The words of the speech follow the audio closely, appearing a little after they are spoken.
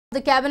The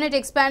cabinet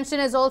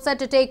expansion is all set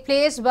to take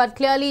place, but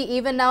clearly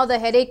even now the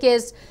headache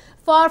is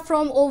far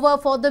from over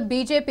for the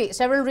BJP.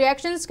 Several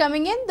reactions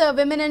coming in. The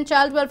Women and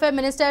Child Welfare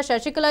Minister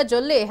Shashikala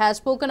Jolle has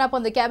spoken up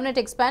on the cabinet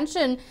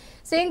expansion,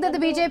 saying that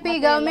the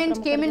BJP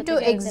government came into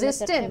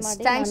existence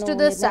thanks to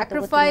the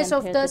sacrifice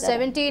of the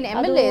 17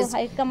 MLAs,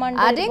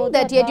 adding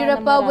that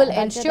Yediyurappa will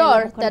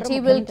ensure that he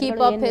will keep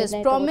up his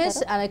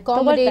promise and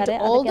accommodate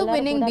all the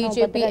winning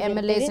BJP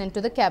MLAs into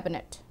the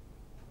cabinet.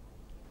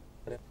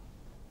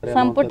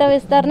 ಸಂಪುಟ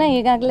ವಿಸ್ತರಣೆ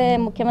ಈಗಾಗಲೇ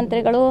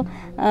ಮುಖ್ಯಮಂತ್ರಿಗಳು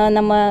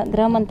ನಮ್ಮ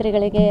ಗೃಹ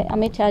ಮಂತ್ರಿಗಳಿಗೆ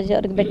ಅಮಿತ್ ಶಾ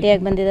ಅವರಿಗೆ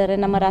ಭೇಟಿಯಾಗಿ ಬಂದಿದ್ದಾರೆ,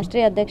 ನಮ್ಮ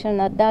ರಾಷ್ಟ್ರೀಯ ಅಧ್ಯಕ್ಷ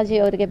ನಡ್ಡಾಜಿ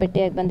ಅವರಿಗೆ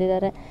ಭೇಟಿಯಾಗಿ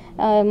ಬಂದಿದ್ದಾರೆ.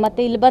 ಮತ್ತು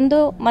ಇಲ್ಲಿ ಬಂದು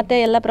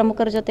ಮತ್ತೆ ಎಲ್ಲ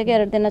ಪ್ರಮುಖರ ಜೊತೆಗೆ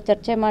 2 ದಿನ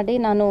ಚರ್ಚೆ ಮಾಡಿ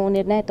ನಾನು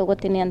ನಿರ್ಣಯ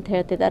ತಗೋತೀನಿ ಅಂತ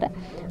ಹೇಳ್ತಿದ್ದಾರೆ.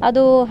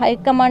 ಅದು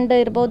ಹೈಕಮಾಂಡ್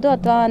ಇರ್ಬೋದು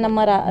ಅಥವಾ ನಮ್ಮ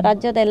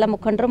ರಾಜ್ಯದ ಎಲ್ಲ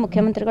ಮುಖಂಡರು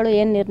ಮುಖ್ಯಮಂತ್ರಿಗಳು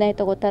ಏನು ನಿರ್ಣಯ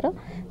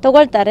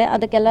ತಗೊಳ್ತಾರೆ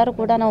ಅದಕ್ಕೆಲ್ಲರೂ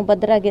ಕೂಡ ನಾವು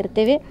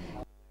ಬದ್ಧರಾಗಿರ್ತೀವಿ.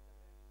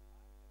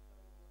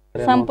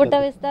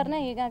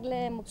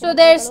 So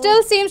there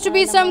still seems to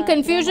be some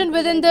confusion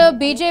within the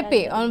BJP.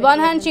 On one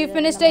hand, Chief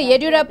Minister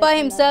Yediyurappa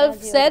himself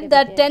said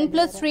that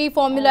 10+3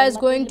 formula is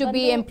going to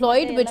be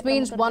employed, which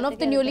means one of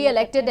the newly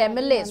elected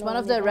MLAs, one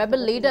of the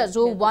rebel leaders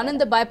who won in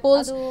the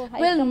bypolls,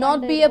 will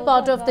not be a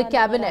part of the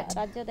cabinet.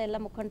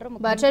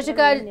 But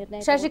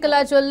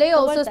Shashikala Jolle,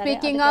 also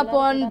speaking up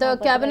on the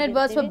cabinet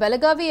berths for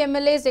Belagavi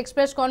MLAs,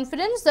 expressed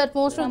confidence that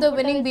most of the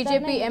winning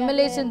BJP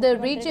MLAs in the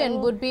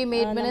region would be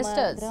made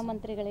ministers.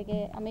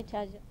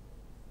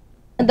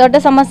 ದೊಡ್ಡ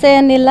ಸಮಸ್ಯೆ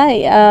ಏನಿಲ್ಲ,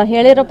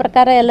 ಹೇಳಿರೋ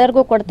ಪ್ರಕಾರ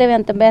ಎಲ್ಲರಿಗೂ ಕೊಡ್ತೇವೆ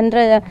ಅಂತ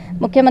ಅಂದ್ರೆ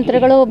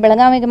ಮುಖ್ಯಮಂತ್ರಿಗಳು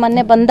ಬೆಳಗಾವಿಗೆ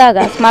ಮೊನ್ನೆ ಬಂದಾಗ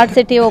ಸ್ಮಾರ್ಟ್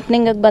ಸಿಟಿ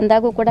ಓಪನಿಂಗ್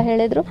ಬಂದಾಗೂ ಕೂಡ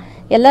ಹೇಳಿದ್ರು,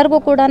 ಎಲ್ಲರಿಗೂ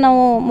ಕೂಡ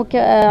ನಾವು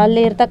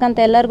ಅಲ್ಲಿ ಇರ್ತಕ್ಕಂಥ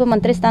ಎಲ್ಲರಿಗೂ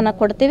ಮಂತ್ರಿ ಸ್ಥಾನ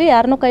ಕೊಡ್ತೀವಿ,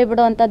 ಯಾರನ್ನೂ ಕೈ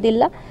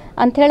ಬಿಡುವಂಥದ್ದಿಲ್ಲ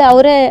ಅಂಥೇಳಿ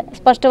ಅವರೇ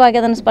ಸ್ಪಷ್ಟವಾಗಿ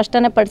ಅದನ್ನು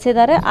ಸ್ಪಷ್ಟನೆ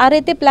ಪಡಿಸಿದ್ದಾರೆ. ಆ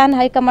ರೀತಿ ಪ್ಲಾನ್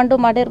ಹೈಕಮಾಂಡು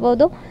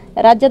ಮಾಡಿರ್ಬೋದು,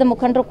 ರಾಜ್ಯದ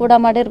ಮುಖಂಡರು ಕೂಡ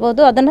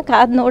ಮಾಡಿರ್ಬೋದು, ಅದನ್ನು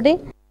ಕಾದು ನೋಡಿ